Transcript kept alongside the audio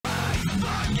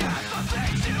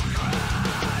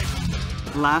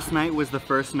Last night was the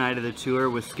first night of the tour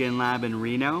with Skin Lab in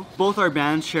Reno. Both our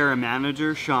bands share a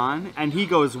manager, Sean, and he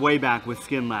goes way back with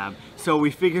Skin Lab. So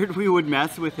we figured we would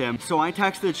mess with him. So I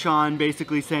texted Sean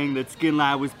basically saying that Skin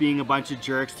Lab was being a bunch of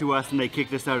jerks to us and they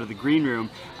kicked us out of the green room.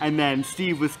 And then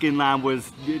Steve with Skin Lab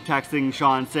was texting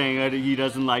Sean saying that he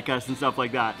doesn't like us and stuff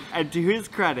like that. And to his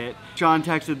credit, Sean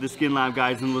texted the Skin Lab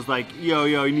guys and was like, yo,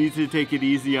 you need to take it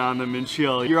easy on them and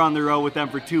chill. You're on the road with them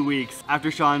for 2 weeks.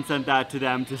 After Sean sent that to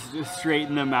them to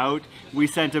straighten them out, we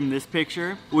sent him this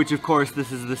picture, which of course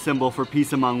this is the symbol for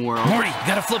peace among worlds. Morty, you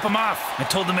gotta flip him off. I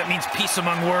told them it means peace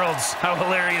among worlds. How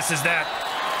hilarious is that?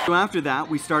 So after that,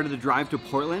 we started the drive to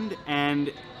Portland,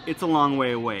 and it's a long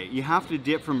way away. You have to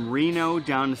dip from Reno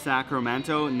down to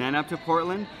Sacramento and then up to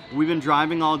Portland. We've been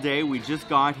driving all day. We just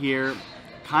got here,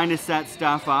 kind of set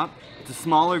stuff up. It's a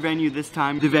smaller venue this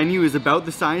time. The venue is about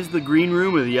the size of the green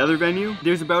room of the other venue.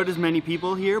 There's about as many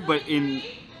people here, but in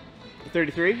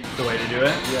 33? The way to do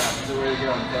it? Yeah, the way to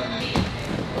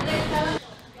go.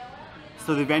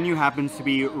 So the venue happens to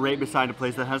be right beside a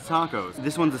place that has tacos.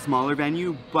 This one's a smaller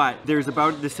venue, but there's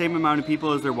about the same amount of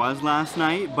people as there was last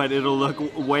night, but it'll look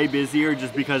way busier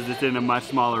just because it's in a much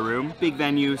smaller room. Big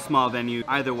venue, small venue,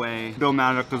 either way, don't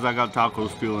matter because I got tacos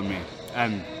fueling me.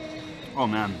 And, oh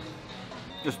man,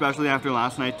 especially after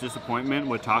last night's disappointment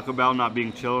with Taco Bell not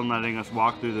being chill and letting us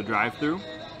walk through the drive-thru.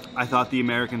 I thought the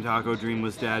American taco dream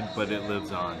was dead, but it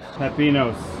lives on.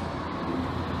 Pepinos.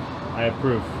 I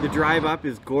approve. The drive up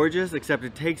is gorgeous, except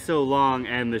it takes so long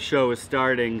and the show is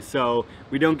starting, so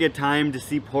we don't get time to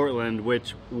see Portland,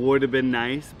 which would have been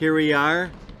nice. Here we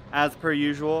are, as per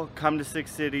usual, come to 6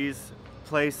 cities,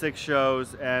 play 6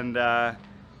 shows, and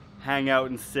hang out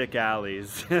in sick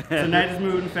alleys. The night is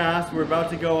moving fast. We're about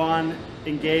to go on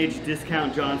Engage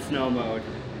Discount Jon Snow mode.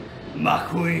 My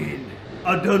queen,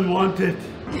 I done want it.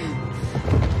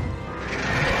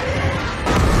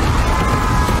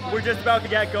 We're just about to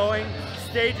get going.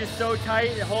 Stage is so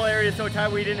tight, the whole area is so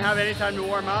tight we didn't have any time to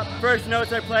warm up. First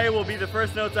notes I play will be the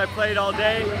first notes I played all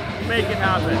day. Make it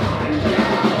happen.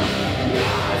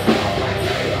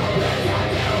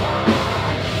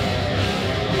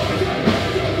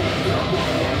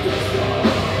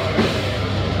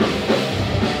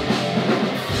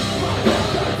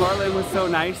 Portland was so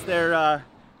nice. They're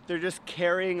just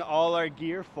carrying all our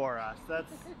gear for us.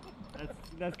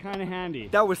 That's kind of handy.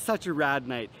 That was such a rad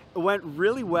night. It went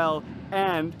really well,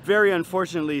 and very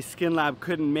unfortunately Skin Lab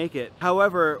couldn't make it.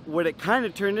 However, what it kind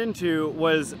of turned into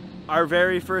was our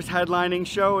very first headlining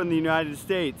show in the United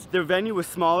States. The venue was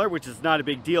smaller, which is not a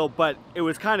big deal, but it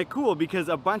was kind of cool because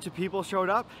a bunch of people showed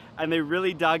up and they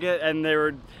really dug it and they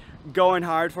were going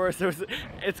hard for us.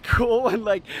 It's cool when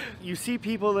like you see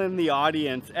people in the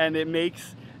audience and it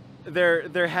makes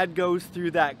their head goes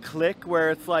through that click where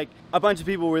it's like a bunch of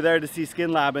people were there to see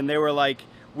Skin Lab and they were like,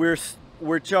 we're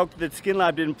choked that Skin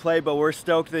Lab didn't play, but we're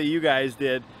stoked that you guys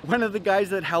did. One of the guys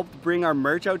that helped bring our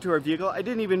merch out to our vehicle, I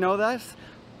didn't even know this,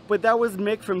 but that was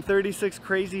Mick from 36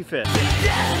 Crazy Fit.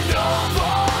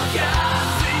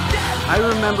 I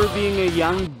remember being a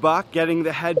young buck getting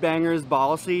the Headbangers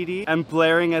Ball CD and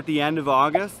blaring at the end of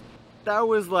August. That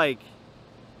was like,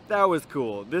 that was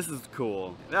cool. This is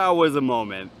cool. That was a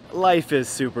moment. Life is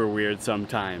super weird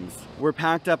sometimes. We're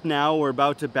packed up now, we're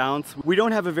about to bounce. We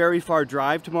don't have a very far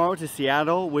drive tomorrow to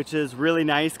Seattle, which is really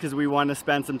nice because we want to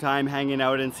spend some time hanging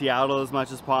out in Seattle as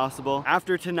much as possible.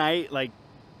 After tonight, like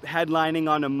headlining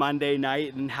on a Monday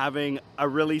night and having a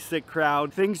really sick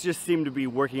crowd, things just seem to be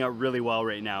working out really well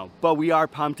right now. But we are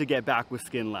pumped to get back with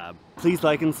Skin Lab. Please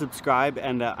like and subscribe,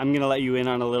 and I'm gonna let you in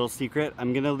on a little secret.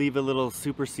 I'm gonna leave a little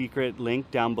super secret link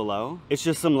down below. It's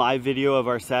just some live video of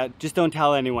our set. Just don't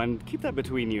tell anyone. Keep that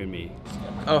between you and me.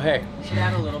 Oh hey, should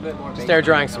add a little bit more. Just air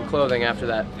drying some clothing after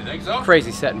that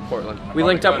crazy set in Portland. We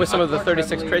linked up with some of the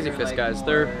 36 Crazy Fist guys.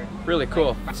 They're really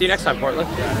cool. See you next time, Portland.